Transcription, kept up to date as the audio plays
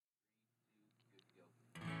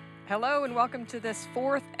Hello and welcome to this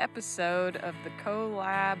fourth episode of the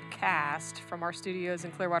Collab Cast from our studios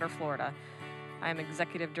in Clearwater, Florida. I am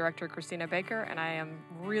Executive Director Christina Baker, and I am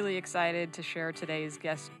really excited to share today's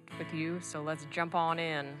guest with you. So let's jump on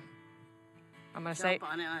in. I'm gonna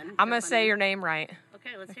say your name right.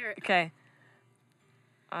 Okay, let's hear it. Okay.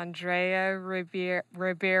 Andrea Ribeiro.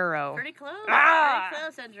 Pretty close. Pretty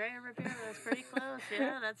close. Andrea Ribeiro. That's pretty close.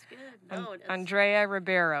 Yeah, that's good. No, Andrea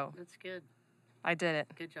Ribeiro. That's good. I did it.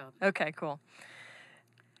 Good job. Okay, cool.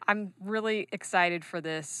 I'm really excited for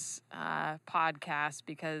this podcast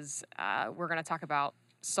because we're going to talk about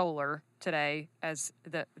solar today as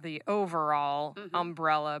the overall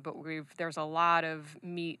umbrella, but there's a lot of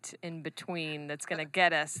meat in between that's going to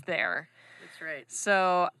get us there. That's right.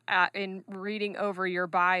 So in reading over your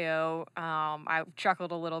bio, I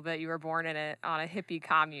chuckled a little bit. You were born on a hippie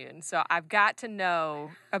commune. So I've got to know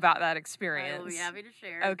about that experience. I will be happy to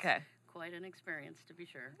share. Okay. It's quite an experience, to be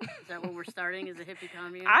sure. Is that what we're starting, as a hippie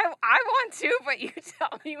commune? I want to, but you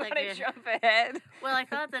tell me when I jump ahead. Well, I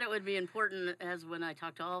thought that it would be important, as when I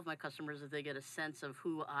talk to all of my customers, that they get a sense of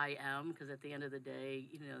who I am, because at the end of the day,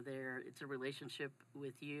 it's a relationship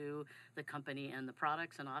with you, the company, and the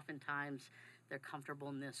products, and oftentimes their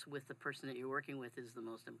comfortableness with the person that you're working with is the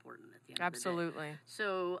most important at the end Absolutely. of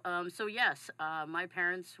the day. So yes, my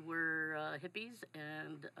parents were hippies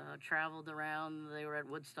and traveled around. They were at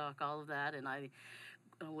Woodstock, all of that, and I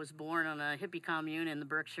was born on a hippie commune in the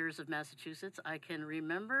Berkshires of Massachusetts. I can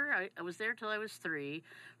remember, I was there till I was 3.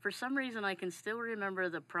 For some reason, I can still remember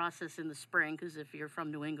the process in the spring, because if you're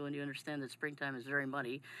from New England, you understand that springtime is very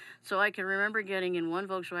muddy. So I can remember getting in one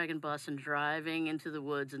Volkswagen bus and driving into the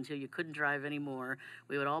woods until you couldn't drive anymore.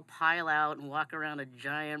 We would all pile out and walk around a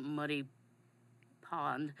giant muddy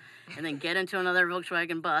pond and then get into another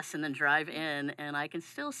Volkswagen bus and then drive in. And I can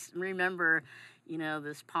still remember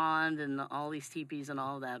this pond and all these teepees and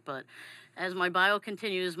all of that. But as my bio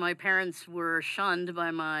continues, my parents were shunned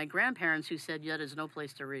by my grandparents, who said, yeah, there's no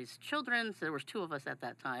place to raise children. So there was 2 of us at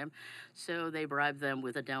that time. So they bribed them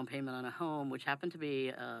with a down payment on a home, which happened to be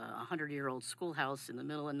a 100-year-old schoolhouse in the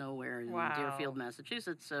middle of nowhere in Deerfield,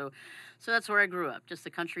 Massachusetts. So that's where I grew up, just a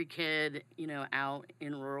country kid, out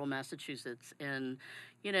in rural Massachusetts. And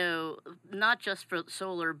not just for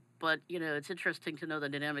solar, but, it's interesting to know the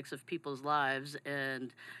dynamics of people's lives.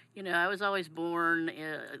 And, I was always born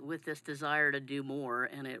with this desire to do more,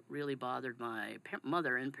 and it really bothered my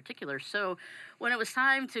mother in particular. So when it was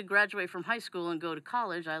time to graduate from high school and go to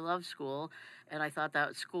college, I loved school, and I thought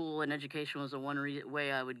that school and education was the one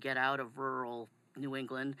way I would get out of rural New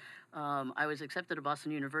England. I was accepted to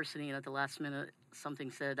Boston University, and at the last minute,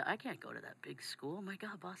 something said, I can't go to that big school. Oh my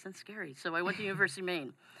God, Boston's scary. So I went to University of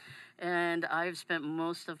Maine. And I've spent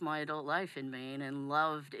most of my adult life in Maine and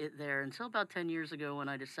loved it there until about 10 years ago, when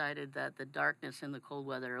I decided that the darkness and the cold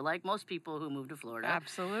weather, like most people who move to Florida.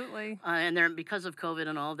 Absolutely. And because of COVID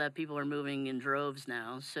and all of that, people are moving in droves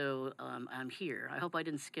now. So I'm here. I hope I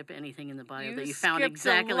didn't skip anything in the bio that you found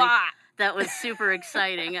exactly. A lot. That was super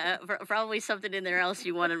exciting. Probably something in there else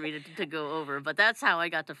you wanted me to go over. But that's how I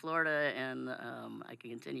got to Florida, and I can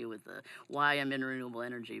continue with why I'm in renewable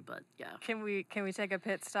energy. But yeah. Can we take a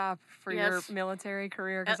pit stop for your military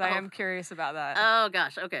career? Because I am curious about that. Oh,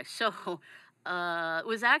 gosh. Okay. So it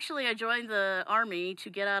was actually, I joined the Army to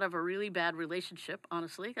get out of a really bad relationship,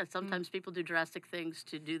 honestly. Sometimes people do drastic things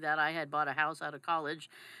to do that. I had bought a house out of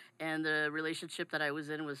college, and the relationship that I was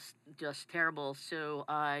in was just terrible. So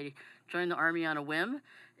I joined the Army on a whim.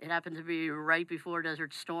 It happened to be right before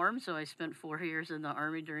Desert Storm, so I spent 4 years in the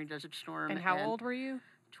Army during Desert Storm. And how old were you?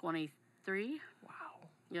 23. Wow.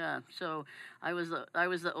 Yeah, so I was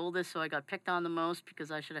the oldest, so I got picked on the most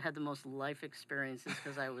because I should have had the most life experiences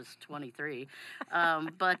because I was 23.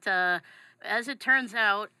 But as it turns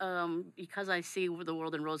out, because I see the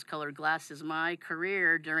world in rose-colored glasses, my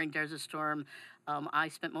career during Desert Storm, I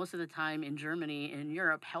spent most of the time in Germany and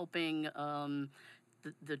Europe helping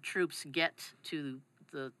the troops get to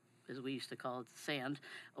the, as we used to call it, sand,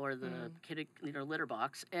 or the litter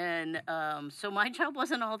box. And so my job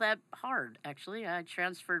wasn't all that hard, actually. I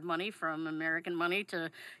transferred money from American money to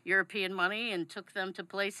European money and took them to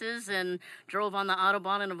places and drove on the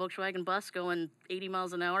Autobahn in a Volkswagen bus going 80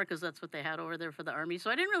 miles an hour, because that's what they had over there for the Army. So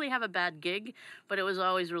I didn't really have a bad gig, but it was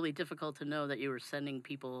always really difficult to know that you were sending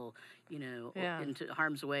people, into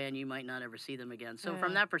harm's way, and you might not ever see them again. So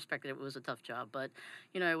from that perspective, it was a tough job. But,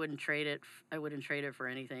 I wouldn't trade it. I wouldn't trade it for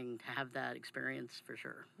anything to have that experience, for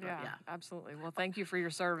sure. Yeah, absolutely. Well, thank you for your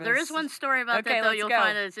service. There is one story about that, though, you'll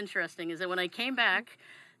find that it's interesting, is that when I came back,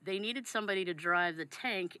 they needed somebody to drive the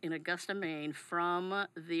tank in Augusta, Maine, from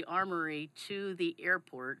the armory to the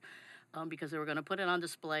airport. because they were going to put it on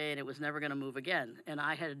display and it was never going to move again. And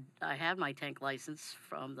I had my tank license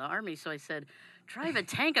from the Army, so I said, drive a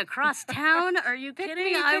tank across town? Are you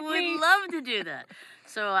kidding? I would love to do that.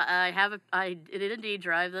 So I did indeed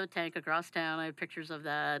drive the tank across town. I have pictures of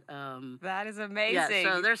that. That is amazing.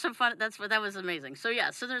 Yeah, so there's some fun. That was amazing. So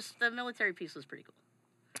yeah, so there's the military piece was pretty cool.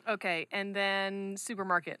 Okay, and then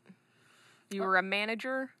supermarket. You were a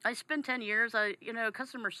manager? I spent 10 years.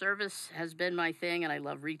 Customer service has been my thing, and I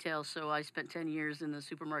love retail, so I spent 10 years in the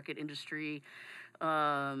supermarket industry.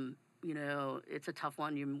 It's a tough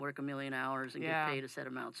one. You work a million hours and get paid a set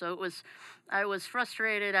amount. So I was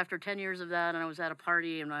frustrated after 10 years of that, and I was at a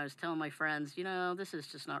party, and I was telling my friends, this is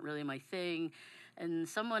just not really my thing. And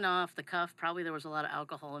someone off the cuff, probably there was a lot of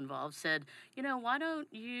alcohol involved, said, why don't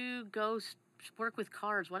you go work with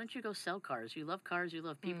cars? Why don't you go sell cars? You love cars, you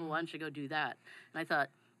love people. Why don't you go do that? And I thought,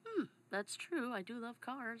 that's true. I do love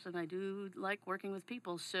cars and I do like working with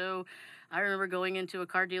people. So I remember going into a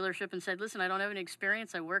car dealership and said, listen, I don't have any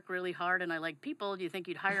experience. I work really hard and I like people. Do you think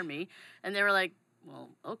you'd hire me? And they were like, well,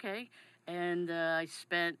 okay. And I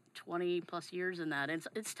spent 20 plus years in that. And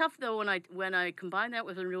it's tough though when I combine that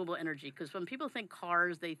with renewable energy, because when people think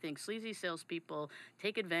cars, they think sleazy salespeople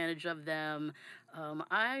take advantage of them.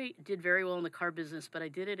 I did very well in the car business, but I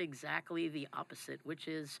did it exactly the opposite, which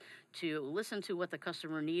is to listen to what the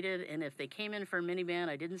customer needed. And if they came in for a minivan,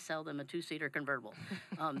 I didn't sell them a 2-seater convertible.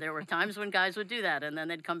 There were times when guys would do that, and then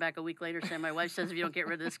they'd come back a week later saying, my wife says if you don't get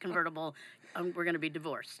rid of this convertible, we're going to be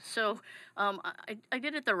divorced. So I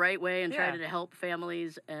did it the right way and tried to help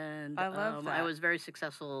families, and I love that. I was very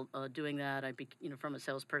successful doing that. I from a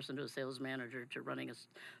salesperson to a sales manager to running a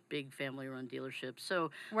big family-run dealership.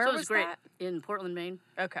 So Where it was great that? In Portland, Maine.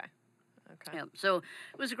 Okay. Yeah, so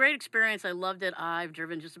it was a great experience. I loved it. I've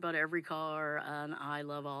driven just about every car, and I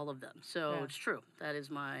love all of them. So it's true. That is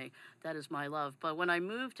my love. But when I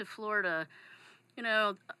moved to Florida,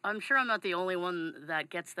 I'm sure I'm not the only one that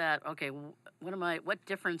gets that. Okay, what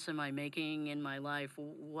difference am I making in my life?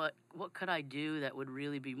 What could I do that would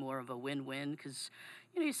really be more of a win-win? Because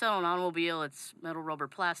you sell an automobile, it's metal, rubber,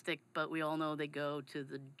 plastic, but we all know they go to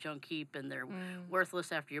the junk heap and they're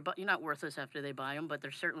worthless after you're not worthless after they buy them, but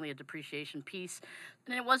there's certainly a depreciation piece.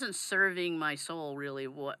 And it wasn't serving my soul really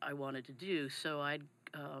what I wanted to do. So I'd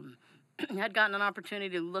had gotten an opportunity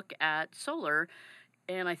to look at solar,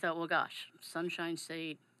 and I thought, well, gosh, Sunshine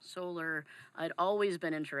State, solar. I'd always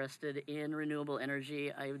been interested in renewable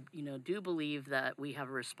energy. I, do believe that we have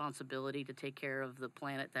a responsibility to take care of the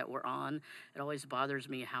planet that we're on. It always bothers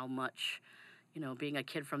me how much, being a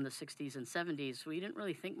kid from the 60s and 70s, we didn't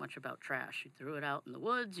really think much about trash. You threw it out in the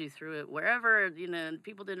woods, you threw it wherever, and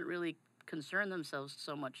people didn't really concern themselves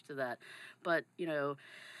so much to that. But,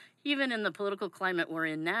 even in the political climate we're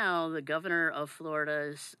in now, the governor of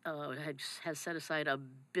Florida has set aside $1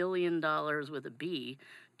 billion with a B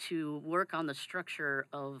to work on the structure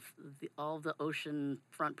of all the ocean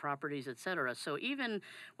front properties, et cetera. So even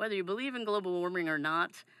whether you believe in global warming or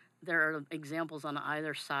not, there are examples on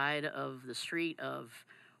either side of the street of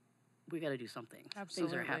we got to do something.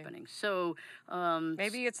 Absolutely. Things are happening. So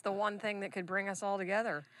maybe it's the one thing that could bring us all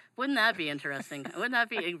together. Wouldn't that be interesting? Wouldn't that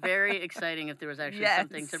be very exciting if there was actually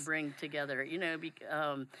something to bring together?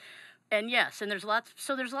 And yes, and there's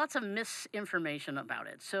lots of misinformation about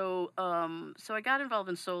it. So I got involved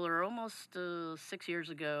in solar almost 6 years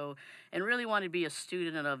ago, and really wanted to be a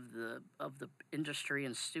student of the industry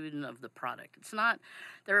and student of the product. It's not.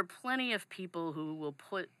 There are plenty of people who will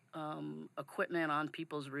put equipment on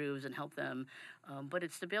people's roofs and help them, but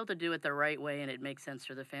it's to be able to do it the right way and it makes sense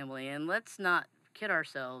for the family. And let's not kid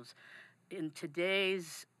ourselves. In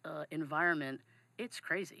today's environment, it's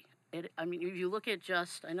crazy. If you look at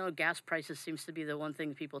I know gas prices seems to be the one thing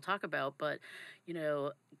that people talk about, but,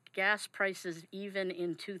 gas prices even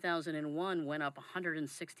in 2001 went up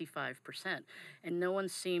 165%, and no one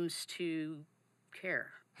seems to care.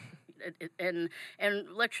 And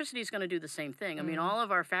electricity is going to do the same thing. All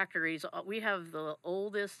of our factories, we have the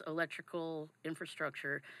oldest electrical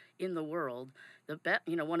infrastructure in the world,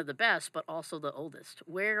 one of the best, but also the oldest.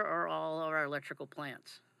 Where are all of our electrical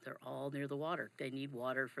plants? They're all near the water. They need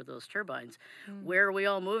water for those turbines. Where are we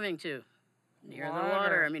all moving to? Near the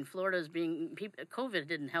water. Florida's COVID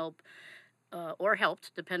didn't help. Or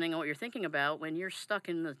helped, depending on what you're thinking about. When you're stuck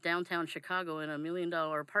in the downtown Chicago in a $1 million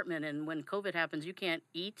apartment, and when COVID happens, you can't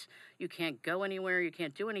eat, you can't go anywhere, you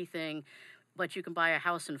can't do anything, but you can buy a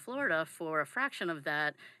house in Florida for a fraction of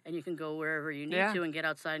that, and you can go wherever you need to and get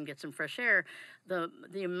outside and get some fresh air.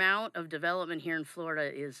 The amount of development here in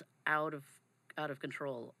Florida is out of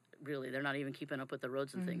control. really, they're not even keeping up with the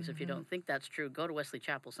roads and things. If you don't think that's true, go to Wesley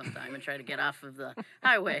Chapel sometime and try to get off of the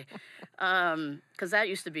highway. Because that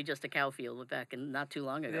used to be just a cow field back in not too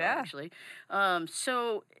long ago, actually.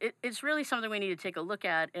 So it's really something we need to take a look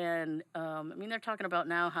at. And I mean, they're talking about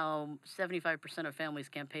now how 75% of families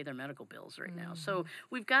can't pay their medical bills right now. So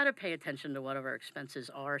we've got to pay attention to what our expenses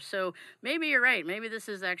are. So maybe you're right. Maybe this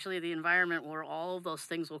is actually the environment where all of those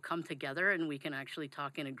things will come together and we can actually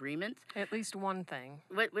talk in agreement. At least one thing.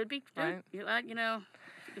 Would be right? You know,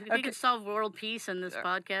 if we could solve world peace in this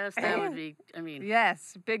podcast, that would be, I mean.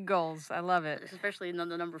 Yes, big goals. I love it. Especially in the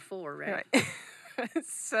number 4, right?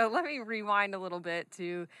 So let me rewind a little bit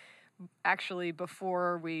to actually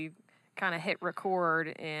before we kind of hit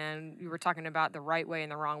record, and you were talking about the right way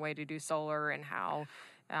and the wrong way to do solar and how,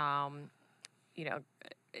 you know,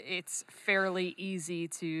 it's fairly easy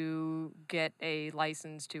to get a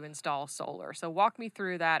license to install solar. So walk me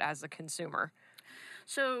through that as a consumer.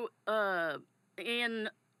 So we're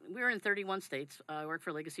in 31 states. I work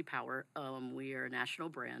for Legacy Power. We are a national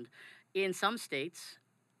brand. In some states,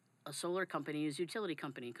 a solar company is a utility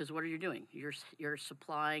company, because what are you doing? You're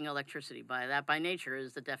supplying electricity. By nature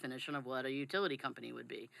is the definition of what a utility company would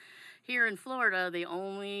be. Here in Florida, the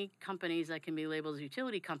only companies that can be labeled as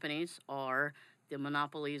utility companies are the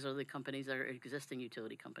monopolies or the companies that are existing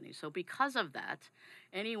utility companies. So because of that,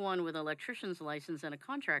 anyone with an electrician's license and a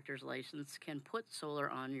contractor's license can put solar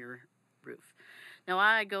on your roof. Now,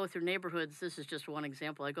 I go through neighborhoods. This is just one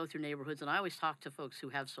example. I go through neighborhoods, and I always talk to folks who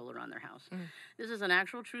have solar on their house. This is an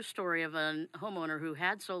actual true story of a homeowner who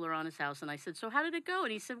had solar on his house, and I said, so how did it go?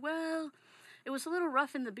 And he said, well, it was a little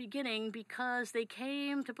rough in the beginning because they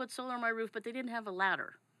came to put solar on my roof, but they didn't have a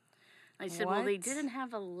ladder. I said, well, they didn't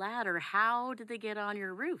have a ladder. How did they get on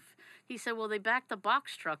your roof? He said, well, they backed the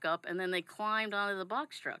box truck up, and then they climbed onto the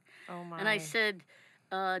box truck. Oh, my. And I said,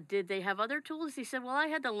 did they have other tools? He said, well, I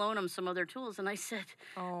had to loan them some other tools. And I said,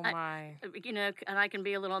 oh, my. You know, and I can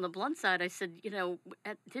be a little on the blunt side. I said, you know,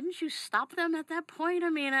 didn't you stop them at that point? I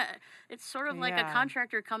mean, it's sort of like a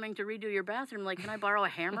contractor coming to redo your bathroom. Like, can I borrow a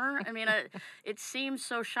hammer? I mean, it seems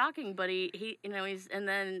so shocking, but he you know, and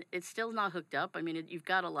then it's still not hooked up. I mean, you've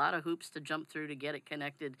got a lot of hoops to jump through to get it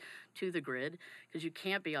connected to the grid, because you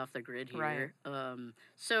can't be off the grid here. Right.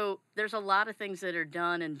 So there's a lot of things that are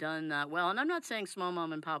done well. And I'm not saying small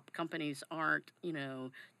mom and pop companies aren't, you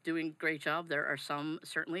know, doing a great job. There are some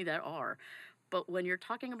certainly that are. But when you're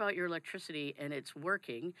talking about your electricity and it's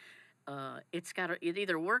working, it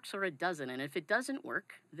either works or it doesn't. And if it doesn't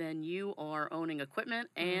work, then you are owning equipment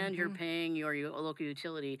and you're paying your local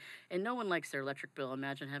utility. And no one likes their electric bill.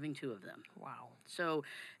 Imagine having 2 of them. Wow. So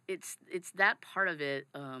it's that part of it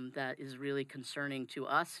that is really concerning to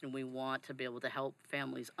us, and we want to be able to help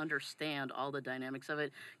families understand all the dynamics of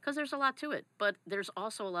it, because there's a lot to it, but there's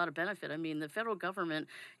also a lot of benefit. I mean, the federal government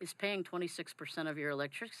is paying 26% of your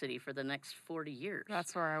electricity for the next 40 years.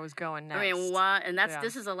 That's where I was going next. I mean, why? And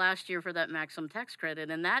this is the last year for that maximum tax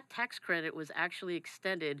credit, and that tax credit was actually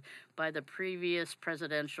extended by the previous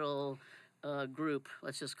presidential group.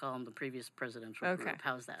 Let's just call him the previous presidential group.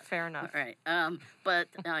 How's that? Fair enough. All right. But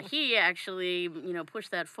he actually, pushed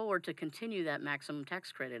that forward to continue that maximum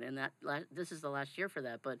tax credit, and this is the last year for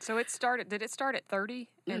that. But so did it start at 30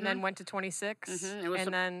 and then went to 26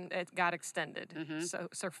 and then it got extended? So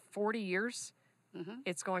 40 years.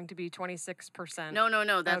 It's going to be 26%.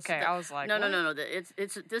 No. That's okay. I was like, no.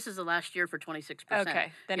 This is the last year for 26%.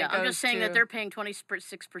 Okay, then I'm just saying that they're paying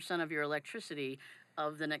 26% of your electricity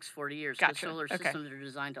of the next 40 years. Gotcha. Solar systems are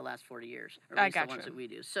designed to last 40 years, or at least the ones that we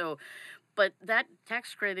do. So, but that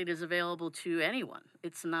tax credit is available to anyone.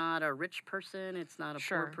 It's not a rich person. It's not a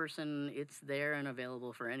poor person. It's there and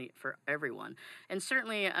available for everyone. And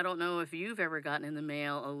certainly, I don't know if you've ever gotten in the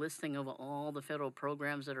mail a listing of all the federal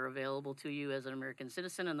programs that are available to you as an American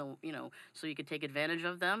citizen, and so you could take advantage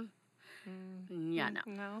of them.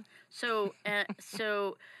 No. So and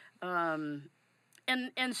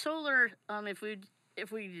solar.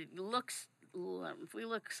 If we look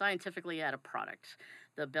scientifically at a product,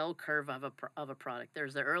 the bell curve of a product.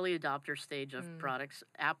 There's the early adopter stage of products.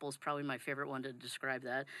 Apple's probably my favorite one to describe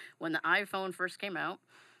that. When the iPhone first came out,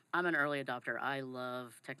 I'm an early adopter. I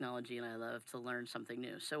love technology and I love to learn something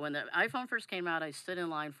new. So when the iPhone first came out, I stood in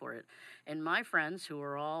line for it. And my friends, who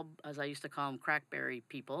were all, as I used to call them, crackberry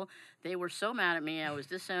people, they were so mad at me. I was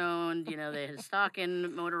disowned. They had stock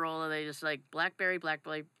in Motorola. They just like BlackBerry.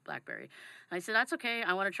 And I said, that's okay.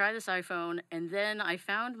 I want to try this iPhone. And then I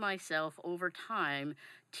found myself over time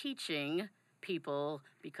teaching people,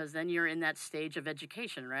 because then you're in that stage of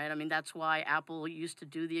education, right? I mean, that's why Apple used to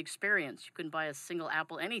do the experience. You couldn't buy a single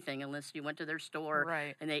Apple anything unless you went to their store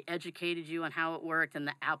Right. and they educated you on how it worked and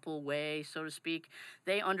the Apple way, so to speak.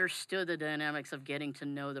 They understood the dynamics of getting to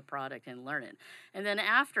know the product and learn it. And then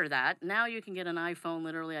after that, now you can get an iPhone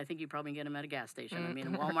literally. I think you probably get them at a gas station. I mean,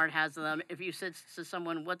 Walmart has them. If you said to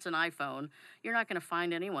someone, what's an iPhone? You're not going to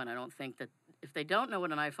find anyone, I don't think, that if they don't know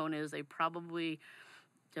what an iPhone is, they probably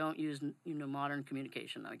don't use modern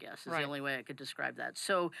communication, I guess, is Right. the only way I could describe that.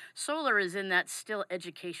 So solar is in that still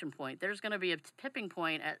education point. There's going to be a tipping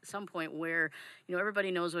point at some point where everybody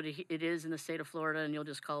knows what it is in the state of Florida, and you'll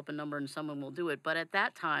just call up a number and someone will do it. But at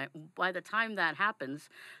that time, by the time that happens,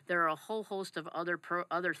 there are a whole host of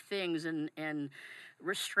other things and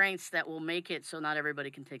restraints that will make it so not everybody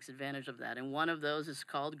can take advantage of that. And one of those is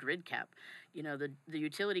called grid cap. The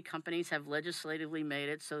utility companies have legislatively made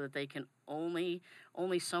it so that they can only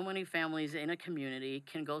so many families in a community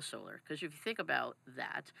can go solar. Because if you think about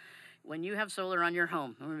that, when you have solar on your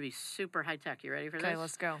home, I'm going to be super high tech. You ready for this? Okay,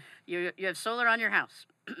 let's go. You have solar on your house.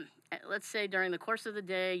 Let's say during the course of the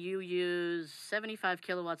day, you use 75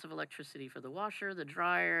 kilowatts of electricity for the washer, the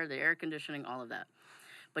dryer, the air conditioning, all of that.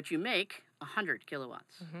 But you make 100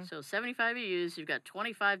 kilowatts. So 75 you use, you've got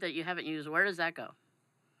 25 that you haven't used. Where does that go?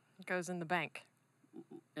 It goes in the bank.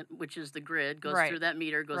 Which is the grid, goes Right. through that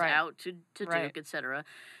meter, goes Right. out to Right. Duke, etc.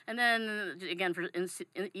 And then, again, for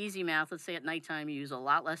easy math, let's say at nighttime you use a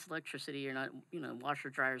lot less electricity. You're not, washer,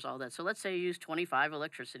 dryers, all that. So let's say you use 25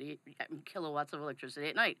 kilowatts of electricity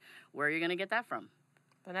at night. Where are you going to get that from?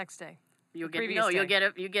 The next day. You'll The get previous You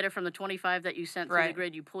day. get it from the 25 that you sent to the Right.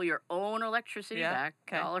 grid. You pull your own electricity Yeah, back,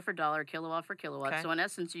 okay. dollar for dollar, kilowatt for kilowatt. Okay. So in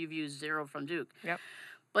essence, you've used zero from Duke. Yep.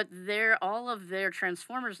 But all of their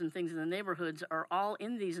transformers and things in the neighborhoods are all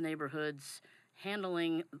in these neighborhoods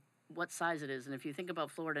handling what size it is. And if you think about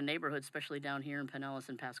Florida neighborhoods, especially down here in Pinellas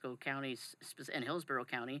and Pasco counties and Hillsborough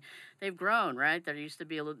County, they've grown, right? There used to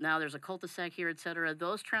be now there's a cul-de-sac here, et cetera.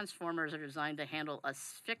 Those transformers are designed to handle a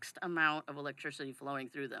fixed amount of electricity flowing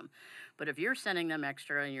through them. But if you're sending them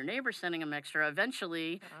extra and your neighbor's sending them extra,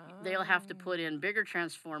 eventually they'll have to put in bigger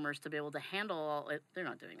transformers to be able to handle all it. They're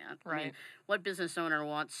not doing that. Right. I mean, what business owner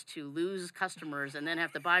wants to lose customers and then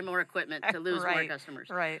have to buy more equipment to lose more Right. customers?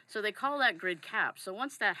 Right. So they call that grid cap. So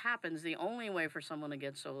once that happens, the only way for someone to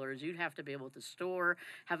get solar is you'd have to be able to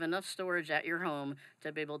have enough storage at your home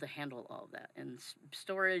to be able to handle all of that. And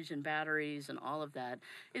storage and batteries and all of that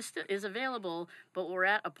is available, but we're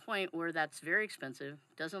at a point where that's very expensive,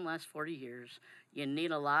 doesn't last 40 years. You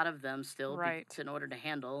need a lot of them still Right. in order to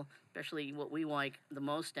handle, especially what we like the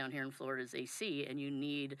most down here in Florida is AC, and you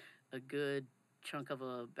need a good chunk of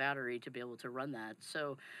a battery to be able to run that.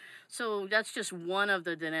 So that's just one of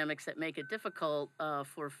the dynamics that make it difficult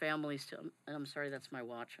for families to. And I'm sorry, that's my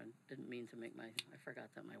watch. I didn't mean to make I forgot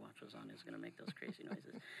that my watch was on. It was going to make those crazy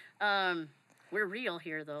noises. We're real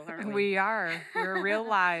here, though, aren't we? We are. We're real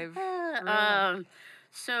live.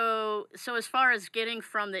 So as far as getting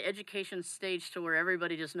from the education stage to where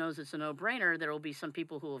everybody just knows it's a no-brainer, there will be some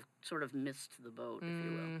people who have sort of missed the boat, if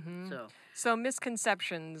you will. So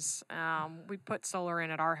misconceptions. We put solar in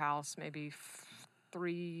at our house maybe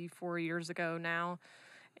 3-4 years ago now.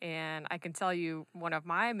 And I can tell you one of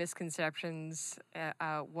my misconceptions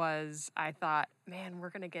was I thought, man, we're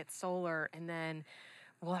going to get solar and then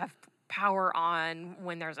we'll have power on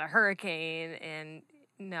when there's a hurricane. And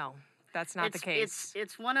no, that's not the case.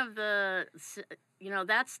 It's one of the,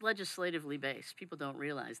 that's legislatively based. People don't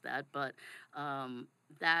realize that, but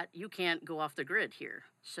that you can't go off the grid here.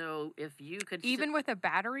 So if you could... Even with a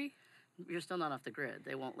battery? You're still not off the grid.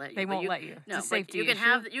 They won't let you. They won't let you. No, it's a safety you can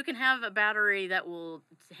issue. you can have a battery that will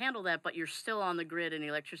handle that, but you're still on the grid, and the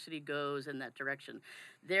electricity goes in that direction.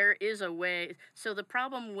 There is a way. So the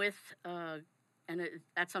problem with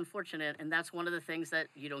that's unfortunate, and that's one of the things that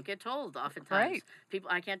you don't get told oftentimes. Right.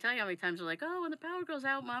 People, I can't tell you how many times they're like, "Oh, when the power goes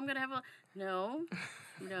out, Mom, I'm gonna have a..." No.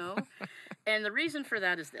 And the reason for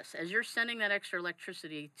that is this: as you're sending that extra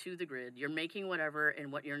electricity to the grid, you're making whatever,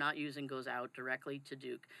 and what you're not using goes out directly to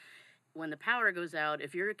Duke. When the power goes out,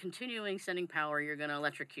 if you're continuing sending power, you're going to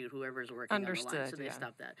electrocute whoever's working on the line. So they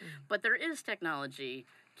stop that. But there is technology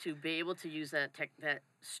to be able to use that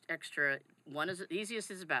extra. One is the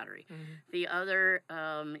easiest is a battery. The other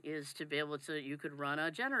is to be able to, you could run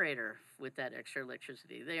a generator with that extra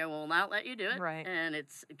electricity. They will not let you do it. Right. And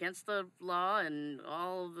it's against the law and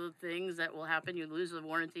all the things that will happen. You lose the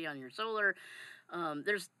warranty on your solar.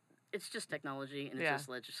 It's just technology and it's Yeah. just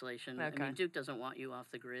legislation. I Okay. mean, Duke doesn't want you off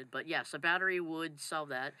the grid, but yes, a battery would solve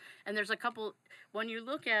that. And there's a couple. When you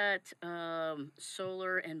look at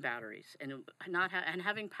solar and batteries, and and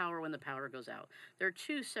having power when the power goes out, there are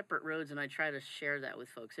two separate roads, and I try to share that with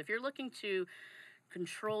folks. If you're looking to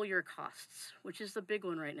control your costs, which is the big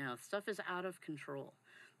one right now, stuff is out of control.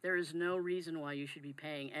 There is no reason why you should be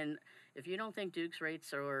paying. And if you don't think Duke's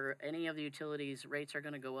rates or any of the utilities' rates are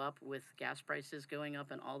going to go up with gas prices going up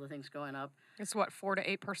and all the things going up, It's what, 4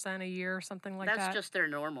 to 8% a year, something like that's that? just their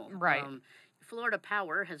normal. Right. Florida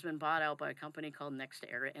Power has been bought out by a company called Next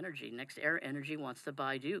Era Energy. Next Era Energy wants to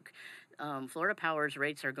buy Duke. Florida Power's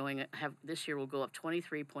rates are this year will go up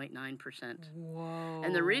 23.9%. Whoa.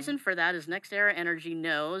 And the reason for that is Next Era Energy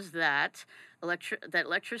knows that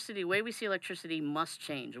electricity, the way we see electricity, must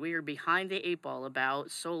change. We are behind the eight ball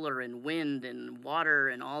about solar and wind and water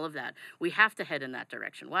and all of that. We have to head in that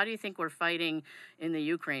direction. Why do you think we're fighting in the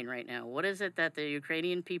Ukraine right now? What is it that the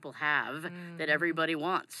Ukrainian people have that everybody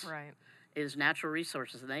wants? Right. Is natural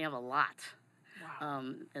resources, and they have a lot.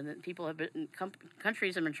 Wow. And then people have been,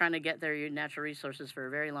 countries have been trying to get their natural resources for a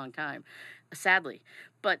very long time, sadly.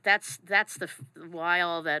 But that's why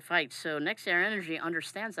all that fight. So Next Era Energy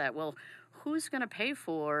understands that. Well, who's going to pay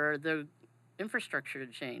for the infrastructure to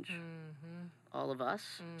change? All of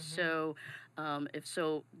us. So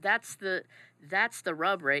that's the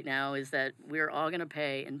rub right now, is that we're all going to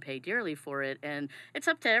pay and pay dearly for it, and it's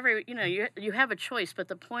up to you have a choice, but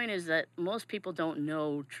the point is that most people don't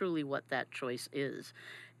know truly what that choice is.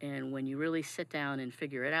 And when you really sit down and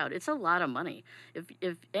figure it out, it's a lot of money.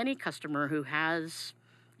 If any customer who has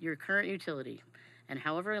your current utility and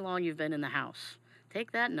however long you've been in the house,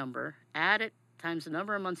 take that number, add it times the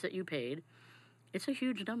number of months that you paid, it's a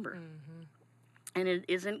huge number. And it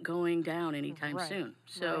isn't going down anytime soon.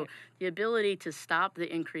 So the ability to stop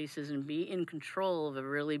the increases and be in control of a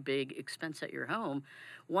really big expense at your home,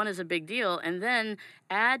 one, is a big deal. And then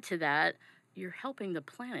add to that, you're helping the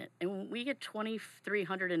planet. And we get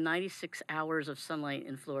 2,396 hours of sunlight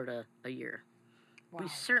in Florida a year. Wow. We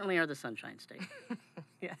certainly are the Sunshine State.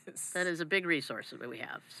 Yes. That is a big resource that we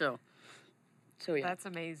have. So yeah. That's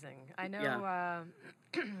amazing. I know. Yeah.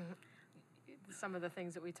 Some of the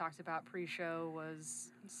things that we talked about pre-show was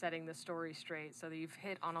setting the story straight, so that you've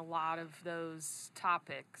hit on a lot of those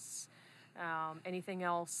topics. Anything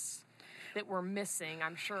else that we're missing?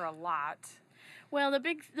 I'm sure a lot. Well, the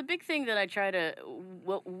big thing that I try to,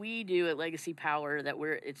 what we do at Legacy Power,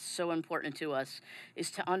 it's so important to us, is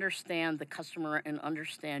to understand the customer and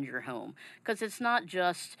understand your home. Because it's not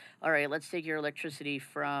just, all right, let's take your electricity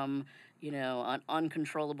from, an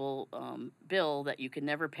uncontrollable bill that you can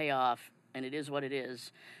never pay off, and it is what it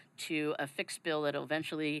is, to a fixed bill that'll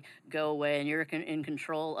eventually go away and you're in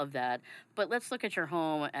control of that. But let's look at your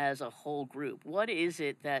home as a whole group. What is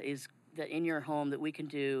it that in your home that we can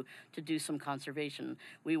do to do some conservation?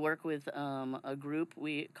 We work with a group.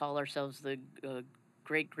 We call ourselves the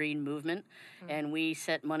Great Green Movement, and we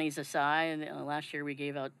set monies aside. And last year we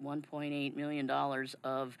gave out $1.8 million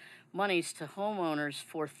of monies to homeowners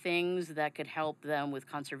for things that could help them with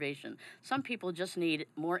conservation. Some people just need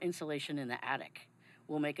more insulation in the attic.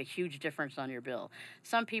 Will make a huge difference on your bill.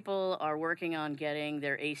 Some people are working on getting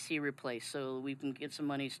their AC replaced, so we can get some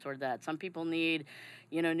monies toward that. Some people need,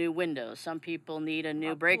 new windows. Some people need a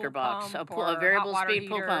new breaker box, a variable speed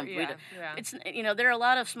pool pump. Yeah. It's there are a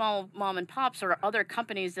lot of small mom and pops or other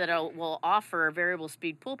companies that will offer variable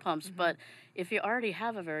speed pool pumps, but if you already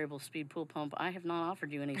have a variable speed pool pump, I have not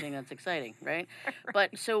offered you anything that's exciting, right?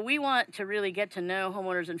 But so we want to really get to know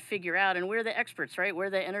homeowners and figure out, and we're the experts, right? We're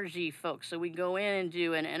the energy folks. So we go in and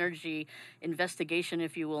do an energy investigation,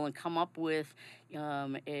 if you will, and come up with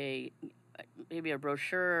maybe a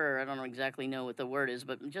brochure, or I don't exactly know what the word is,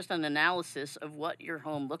 but just an analysis of what your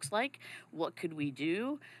home looks like. What could we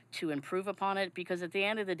do to improve upon it? Because at the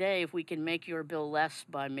end of the day, if we can make your bill less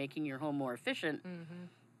by making your home more efficient,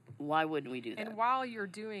 why wouldn't we do that? And while you're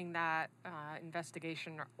doing that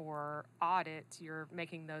investigation or audit, you're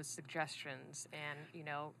making those suggestions. And,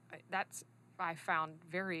 that's, I found,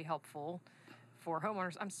 very helpful for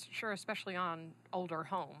homeowners. I'm sure, especially on older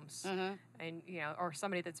homes. And, or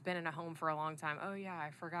somebody that's been in a home for a long time. Oh, yeah,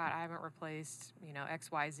 I forgot. I haven't replaced,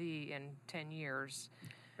 XYZ in 10 years.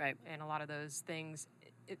 Right. And a lot of those things.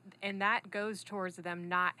 And that goes towards them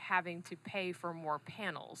not having to pay for more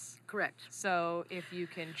panels. Correct. So if you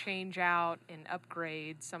can change out and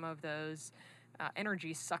upgrade some of those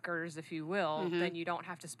energy suckers, if you will, then you don't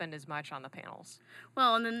have to spend as much on the panels.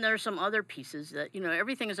 Well, and then there's some other pieces that,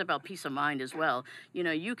 everything is about peace of mind as well.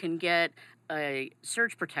 You can get a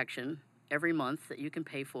surge protection every month that you can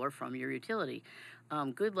pay for from your utility.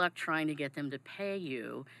 Good luck trying to get them to pay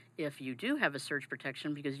you if you do have a surge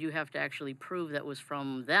protection, because you have to actually prove that was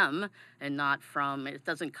from them and not from, it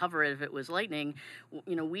doesn't cover it if it was lightning.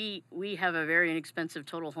 We have a very inexpensive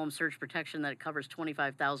total home surge protection that covers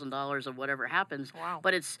 $25,000 of whatever happens. Wow.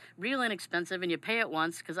 But it's real inexpensive, and you pay it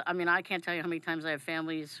once, because I can't tell you how many times I have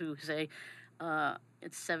families who say,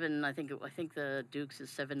 it's seven. I think the Dukes is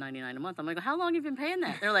 $7.99 a month. I'm like, how long have you been paying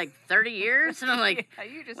that? They're like 30 years, and I'm like, yeah,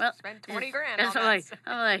 you just well, spent 20 grand and on so that.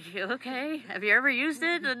 I'm like, okay, have you ever used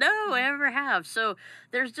it? No, I ever have. So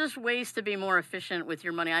there's just ways to be more efficient with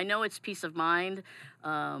your money. I know it's peace of mind,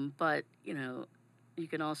 but you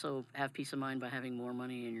can also have peace of mind by having more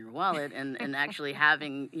money in your wallet and actually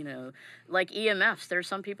having, like EMFs. There's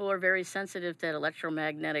some people who are very sensitive to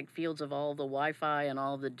electromagnetic fields of all the Wi-Fi and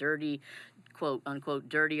all the dirty, quote unquote,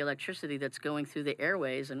 dirty electricity that's going through the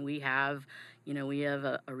airways. And we have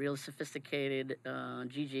a real sophisticated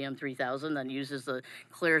GGM 3000 that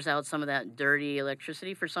clears out some of that dirty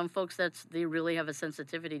electricity. For some folks, they really have a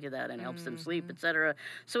sensitivity to that and helps them sleep, etc.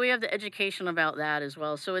 So we have the education about that as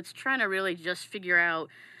well. So it's trying to really just figure out,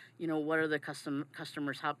 what are the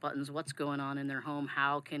customers' hot buttons, what's going on in their home,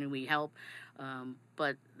 how can we help.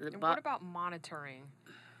 What about monitoring?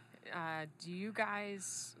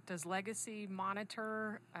 Does Legacy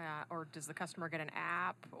monitor, or does the customer get an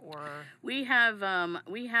app, or? We have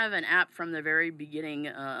an app from the very beginning,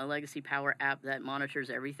 a Legacy Power app that monitors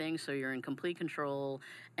everything. So you're in complete control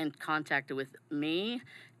and contact with me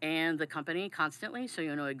and the company constantly. So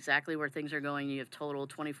you know exactly where things are going. You have total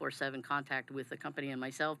 24/7 contact with the company and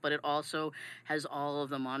myself, but it also has all of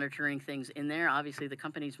the monitoring things in there. Obviously the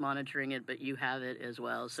company's monitoring it, but you have it as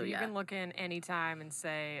well. So you yeah. can look in anytime and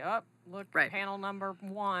say, oh, look, right. panel number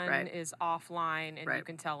 1 right. is offline, and right. you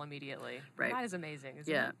can tell immediately. Right. That is amazing,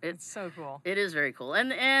 isn't yeah, it? It's so cool. It is very cool. And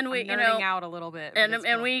we, I'm nerding out a little bit. And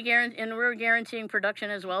cool. we're guaranteeing production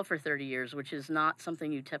as well for 30 years, which is not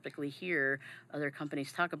something you typically hear other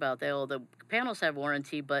companies talk about. The panels have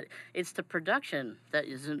warranty, but it's the production that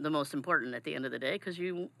is the most important at the end of the day, because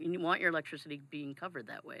you want your electricity being covered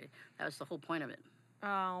that way. That's the whole point of it.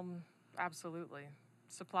 Absolutely.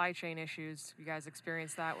 Supply chain issues. You guys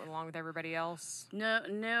experience that along with everybody else?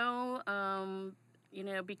 No.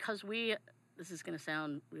 Because this is going to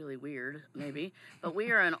sound really weird, maybe, but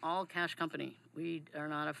we are an all-cash company. We are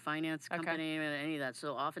not a finance company or any of that.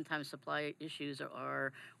 So oftentimes supply issues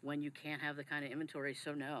are when you can't have the kind of inventory.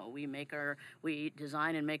 So no, we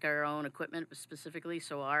design and make our own equipment specifically.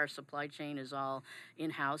 So our supply chain is all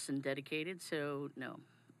in-house and dedicated. So no,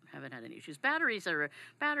 haven't had any issues. Batteries are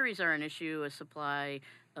an issue, a supply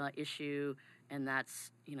issue, and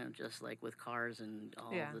that's just like with cars and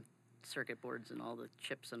all the circuit boards and all the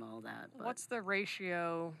chips and all that. But what's the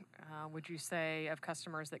ratio, would you say, of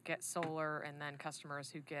customers that get solar and then customers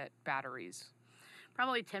who get batteries?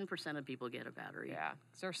 Probably 10% of people get a battery. Yeah,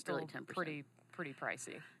 so they're still really 10%. Pretty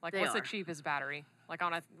pricey. Like, They what's are. the cheapest battery? Like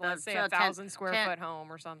on let's say so 1,000 square foot home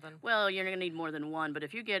or something. Well, you're going to need more than one, but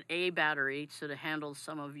if you get a battery to handle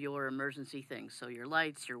some of your emergency things, so your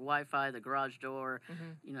lights, your Wi-Fi, the garage door,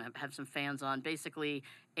 have some fans on, basically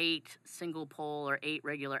 8 single pole or 8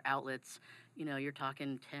 regular outlets, you're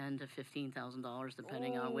talking $10,000 to $15,000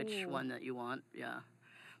 depending on which one that you want. Yeah.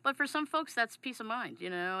 But for some folks, that's peace of mind,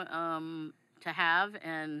 to have,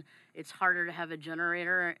 and it's harder to have a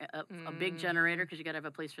generator, a big generator, because you got to have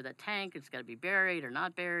a place for that tank. It's got to be buried or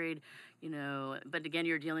not buried, But again,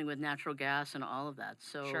 you're dealing with natural gas and all of that.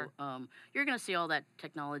 So sure. You're going to see all that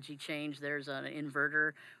technology change. There's an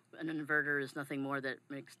inverter. An inverter is nothing more that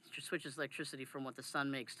switches electricity from what the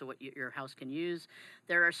sun makes to what your house can use.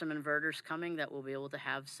 There are some inverters coming that will be able to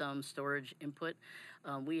have some storage input.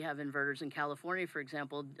 We have inverters in California, for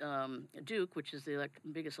example. Duke, which is the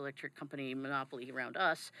biggest electric company monopoly around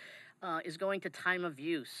us, is going to time of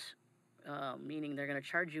use, meaning they're going to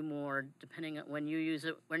charge you more depending on when you use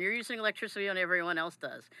it. When you're using electricity when everyone else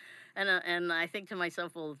does, and I think to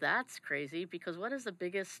myself, well, that's crazy, because what is the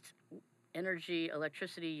biggest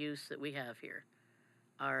electricity use that we have here?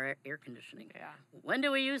 Our air conditioning. Yeah. When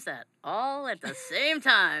do we use that? All at the same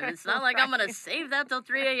time. It's not like I'm going to save that till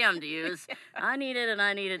 3 a.m. to use. I need it, and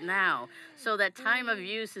I need it now. So that time of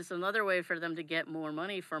use is another way for them to get more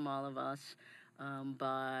money from all of us,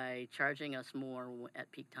 by charging us more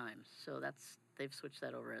at peak times. So they've switched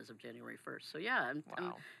that over as of January 1st. So yeah,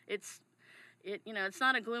 it's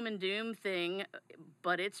not a gloom and doom thing,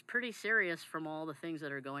 but it's pretty serious from all the things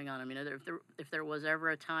that are going on. I mean, if there was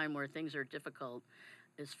ever a time where things are difficult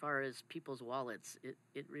as far as people's wallets,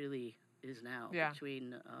 it really is now. Yeah.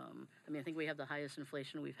 Between, I think we have the highest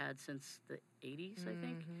inflation we've had since the 80s, I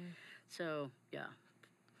think. So, yeah.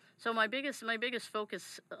 So my biggest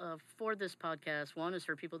focus for this podcast, one, is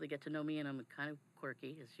for people to get to know me, and I'm kind of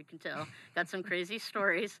quirky, as you can tell. Got some crazy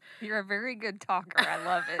stories. You're a very good talker. I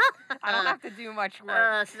love it. I don't have to do much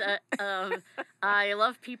work. I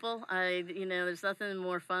love people. There's nothing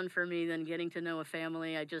more fun for me than getting to know a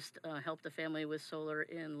family. I just helped a family with solar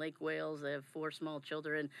in Lake Wales. They have 4 small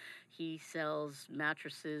children. He sells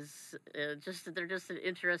mattresses. They're just an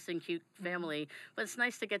interesting, cute family. But it's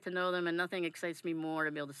nice to get to know them, and nothing excites me more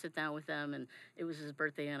to be able to sit down with them. And it was his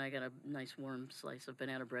birthday, and I got a nice warm slice of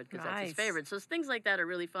banana bread because that's his Nice. favorite. So things like that are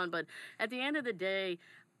really fun. But at the end of the day,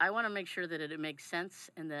 I want to make sure that it makes sense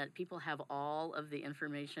and that people have all of the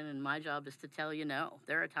information. And my job is to tell you no.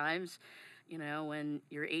 There are times, when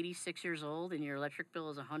you're 86 years old and your electric bill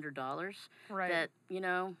is $100, Right. that,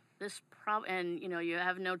 and, you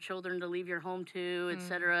have no children to leave your home to,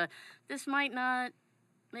 etc. This might not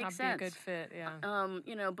make Not sense. be a good fit, yeah.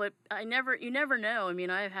 But you never know. I mean,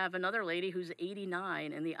 I have another lady who's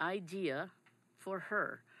 89, and the idea for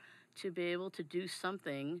her to be able to do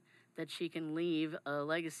something that she can leave a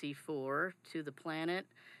legacy for to the planet,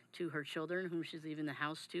 to her children, whom she's leaving the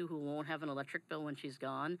house to, who won't have an electric bill when she's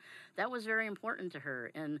gone. That was very important to her,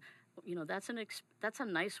 and that's a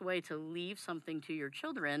nice way to leave something to your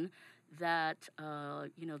children that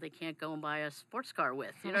they can't go and buy a sports car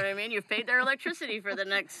with. You know what I mean? You've paid their electricity for the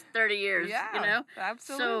next 30 years. Yeah,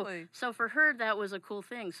 absolutely. So for her, that was a cool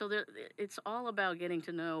thing. So it's all about getting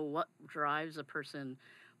to know what drives a person.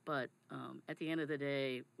 But at the end of the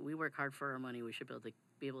day, we work hard for our money. We should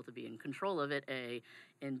be able to be in control of it, A,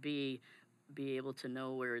 and B, be able to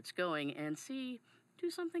know where it's going, and C, do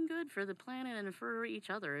something good for the planet and for each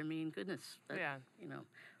other. I mean, goodness. Yeah.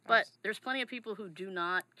 But there's plenty of people who do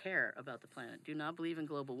not care about the planet, do not believe in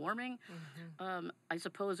global warming. I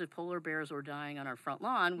suppose if polar bears were dying on our front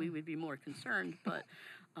lawn, we would be more concerned. But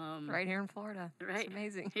right here in Florida. Right. It's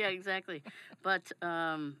amazing. Yeah, exactly. But,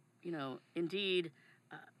 indeed,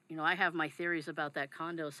 I have my theories about that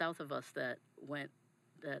condo south of us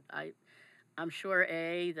I'm sure,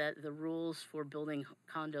 A, that the rules for building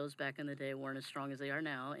condos back in the day weren't as strong as they are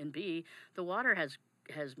now, and B, the water has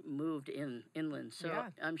moved inland, so Yeah.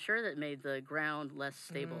 I'm sure that made the ground less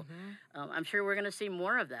stable. I'm sure we're going to see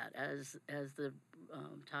more of that as the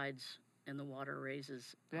tides and the water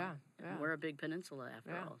raises. Yeah. We're a big peninsula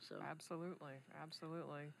after all. So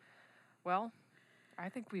Absolutely. Well, I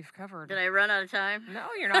think we've covered. Did I run out of time? No,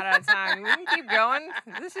 you're not out of time. We can keep going.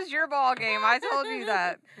 This is your ball game. I told you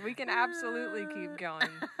that. We can absolutely keep going.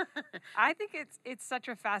 I think it's such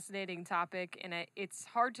a fascinating topic, and it's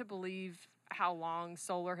hard to believe how long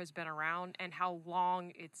solar has been around and how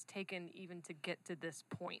long it's taken even to get to this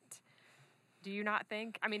point. Do you not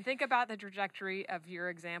think? I mean, think about the trajectory of your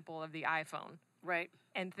example of the iPhone. Right.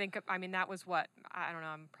 And that was what, I don't know,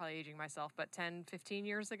 I'm probably aging myself, but 10, 15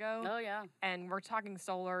 years ago? Oh, yeah. And we're talking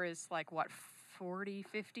solar is like, what, 40,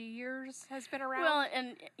 50 years has been around? Well,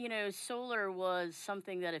 and, solar was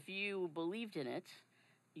something that if you believed in it,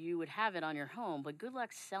 you would have it on your home, but good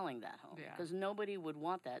luck selling that home because nobody would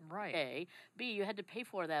want that. Right. A. B, you had to pay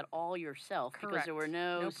for that all yourself because Correct. there were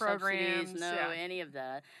no programs, subsidies, any of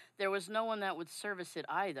that. There was no one that would service it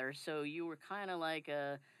either, so you were kind of like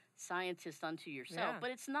a scientist unto yourself. Yeah.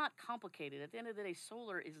 But it's not complicated. At the end of the day,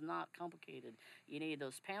 solar is not complicated. You need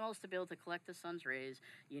those panels to be able to collect the sun's rays.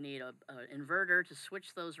 You need an inverter to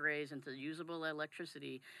switch those rays into usable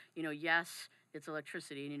electricity. Yes, it's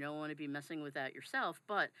electricity, and you don't want to be messing with that yourself.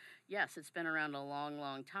 But yes, it's been around a long,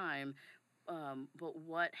 long time. But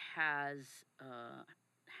what has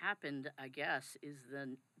happened, I guess, is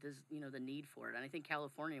the need for it. And I think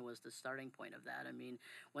California was the starting point of that. I mean,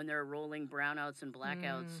 when there are rolling brownouts and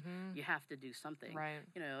blackouts, you have to do something. Right.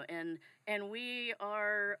 And we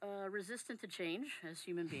are resistant to change as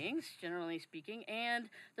human beings, generally speaking. And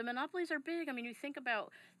the monopolies are big. I mean, you think about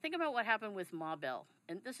what happened with Ma Bell.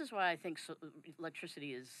 And this is why I think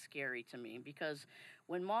electricity is scary to me, because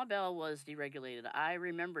when Ma Bell was deregulated, I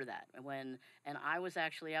remember that and I was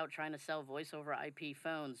actually out trying to sell voice over IP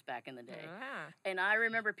phones back in the day. And I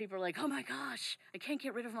remember people were like, oh my gosh, I can't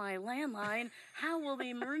get rid of my landline. How will the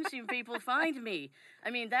emergency people find me? I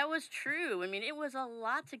mean, that was true. I mean, it was a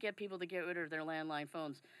lot to get people to get rid of their landline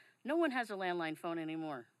phones. No one has a landline phone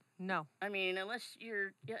anymore. No. I mean, unless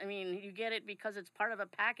you get it because it's part of a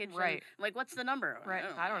package. Right. And, like, what's the number? Right.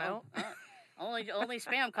 I don't know. Only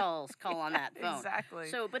spam calls call on that phone. Exactly.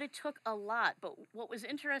 So, but it took a lot. But what was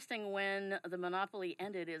interesting when the monopoly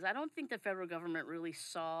ended is I don't think the federal government really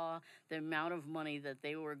saw the amount of money that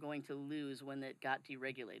they were going to lose when it got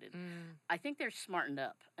deregulated. I think they're smartened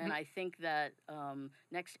up, and I think that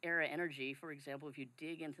Next Era Energy, for example, if you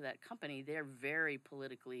dig into that company, they're very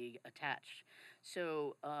politically attached.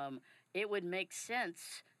 So it would make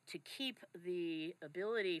sense to keep the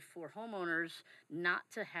ability for homeowners not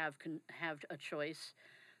to have a choice,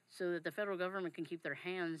 so that the federal government can keep their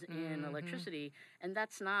hands in electricity, and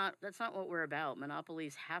that's not what we're about.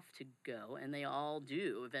 Monopolies have to go, and they all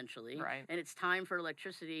do eventually. Right. And it's time for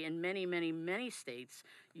electricity. In many, many, many states,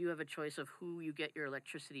 you have a choice of who you get your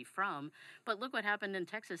electricity from. But look what happened in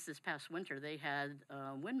Texas this past winter. They had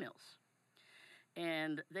windmills.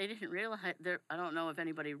 And they didn't realize, I don't know if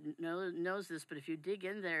anybody knows this, but if you dig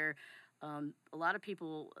in there, a lot of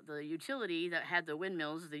people, the utility that had the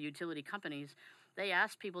windmills, the utility companies, they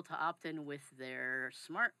asked people to opt in with their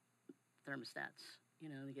smart thermostats.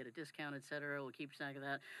 They get a discount, et cetera. We'll keep track of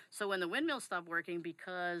that. So when the windmills stopped working,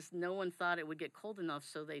 because no one thought it would get cold enough,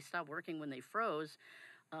 so they stopped working when they froze,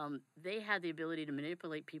 they had the ability to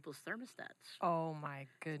manipulate people's thermostats. Oh my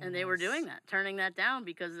goodness. And they were doing that, turning that down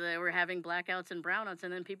because they were having blackouts and brownouts,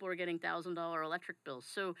 and then people were getting $1,000 electric bills.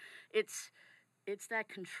 So it's that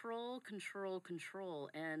control,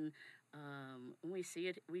 and we see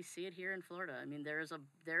it here in Florida. I mean, there is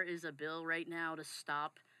a bill right now to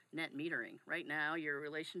stop net metering. Right now, your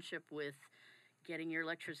relationship with getting your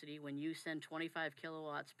electricity, when you send 25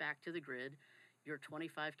 kilowatts back to the grid, your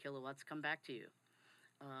 25 kilowatts come back to you.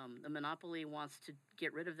 The monopoly wants to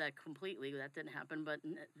get rid of that completely. That didn't happen, but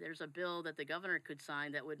there's a bill that the governor could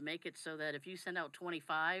sign that would make it so that if you send out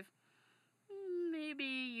 25, maybe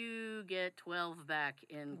you get 12 back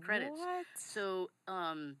in credits. What? So,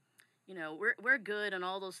 we're good and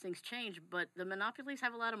all those things change, but the monopolies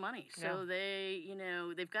have a lot of money. So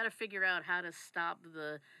they've got to figure out how to stop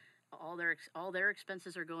all their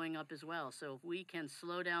expenses are going up as well. So if we can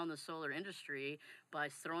slow down the solar industry by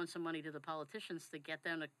throwing some money to the politicians to get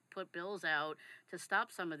them to put bills out to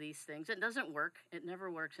stop some of these things. It doesn't work. It never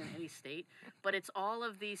works in any state. But it's all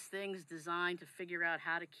of these things designed to figure out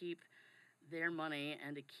how to keep their money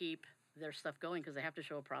and to keep their stuff going, because they have to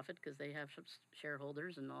show a profit because they have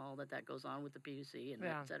shareholders and all that goes on with the PUC and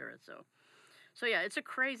et cetera. So yeah, it's a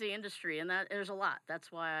crazy industry, and that there's a lot. That's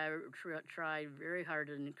why I try very hard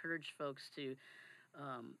to encourage folks to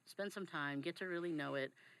spend some time, get to really know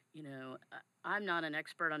it. I'm not an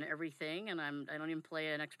expert on everything, and I don't even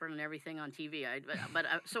play an expert on everything on TV.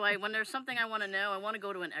 When there's something I want to know, I want to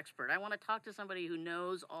go to an expert. I want to talk to somebody who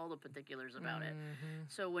knows all the particulars about it.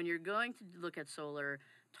 So when you're going to look at solar,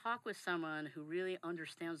 talk with someone who really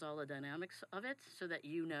understands all the dynamics of it, so that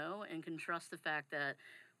you know and can trust the fact that.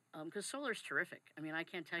 Because solar is terrific. I mean, I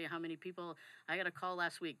can't tell you how many people. I got a call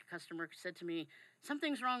last week. A customer said to me,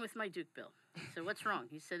 "Something's wrong with my Duke bill." I said, "What's wrong?"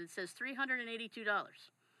 He said, "It says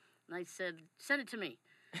 $382." And I said, "Send it to me."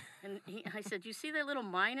 And I said, "You see that little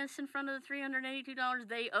minus in front of the $382?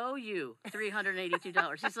 They owe you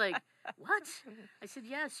 $382. He's like, "What?" I said,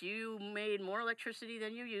 "Yes, you made more electricity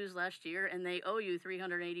than you used last year, and they owe you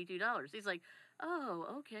 $382. He's like, "Oh,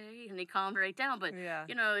 okay." And he calmed right down. But,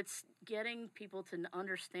 it's getting people to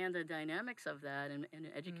understand the dynamics of that and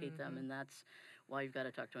educate them. And that's why you've got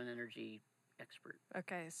to talk to an energy expert.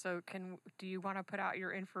 Okay, so do you want to put out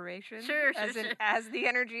your information? Sure. As the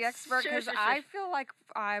energy expert? Because Sure. I feel like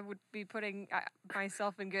I would be putting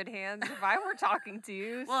myself in good hands if I were talking to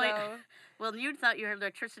you. Well, you thought your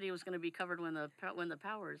electricity was going to be covered when the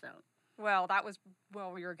power is out. Well,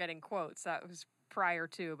 we were getting quotes. That was prior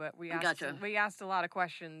to, but we asked a lot of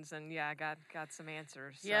questions, and got some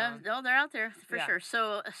answers. So. Yeah, no, they're out there for sure.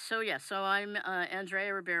 So I'm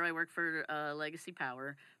Andrea Ribeiro. I work for Legacy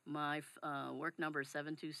Power. My work number is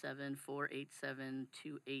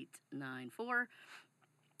 727-487-2894,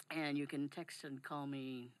 and you can text and call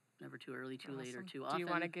me. Never too early, too late, or too often. Do you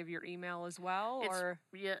want to give your email as well, or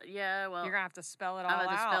yeah? Well, you're gonna have to spell it all out. I'm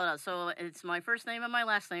gonna have to spell it out. So it's my first name and my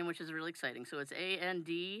last name, which is really exciting. So it's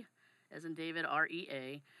AND as in David,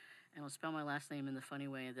 REA, and I'll spell my last name in the funny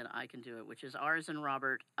way that I can do it, which is R as in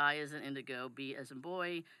Robert, I as in Indigo, B as in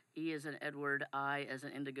Boy, E as in Edward, I as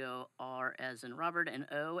in Indigo, R as in Robert, and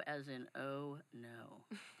O as in Oh No.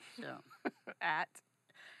 So at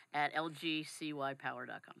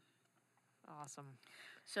lgcypower.com. Awesome.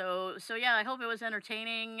 So yeah, I hope it was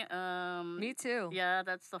entertaining. Me too. Yeah,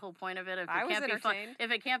 that's the whole point of it. I was entertained.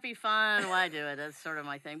 If it can't be fun, why do it? That's sort of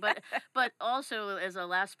my thing. But also, as a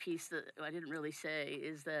last piece that I didn't really say,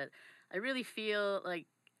 is that I really feel like,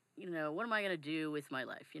 what am I going to do with my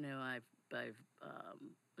life?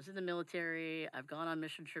 was in the military. I've gone on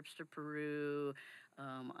mission trips to Peru.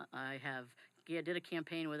 I have did a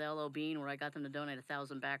campaign with L.O. Bean where I got them to donate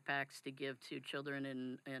 1,000 backpacks to give to children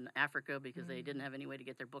in Africa because they didn't have any way to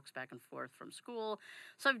get their books back and forth from school.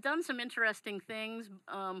 So I've done some interesting things.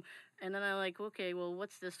 And then I'm like, okay, well,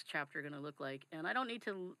 what's this chapter going to look like? And I don't need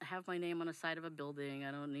to have my name on the side of a building.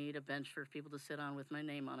 I don't need a bench for people to sit on with my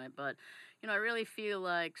name on it. But, I really feel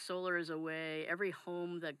like solar is a way. Every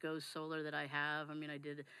home that goes solar that I have,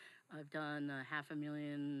 I've done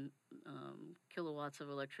 500,000 kilowatts of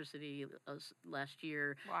electricity last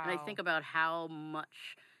year. Wow. And I think about how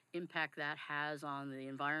much impact that has on the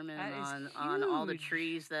environment, That is on all the huge.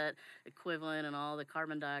 trees that equivalent and all the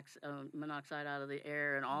carbon monoxide out of the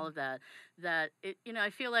air and all of that, I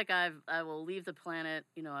feel like I will leave the planet.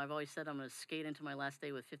 I've always said I'm going to skate into my last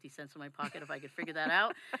day with 50 cents in my pocket if I could figure that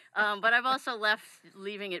out. But I've also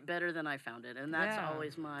leaving it better than I found it. And that's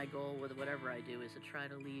always my goal with whatever I do, is to try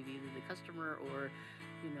to leave either the customer or,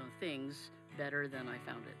 things better than I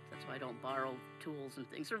found it. That's why I don't borrow tools and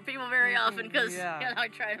things from people very often, because I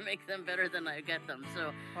try to make them better than I get them.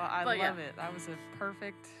 So, well, I love it. That was a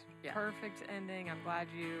perfect ending. I'm glad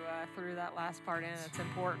you threw that last part in. It's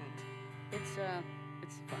important. It's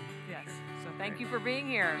fun. Yes. Sure. So thank you for being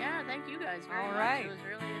here. Yeah, thank you guys very All much. right. It was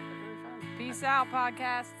really fun. Peace out,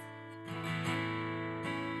 podcast.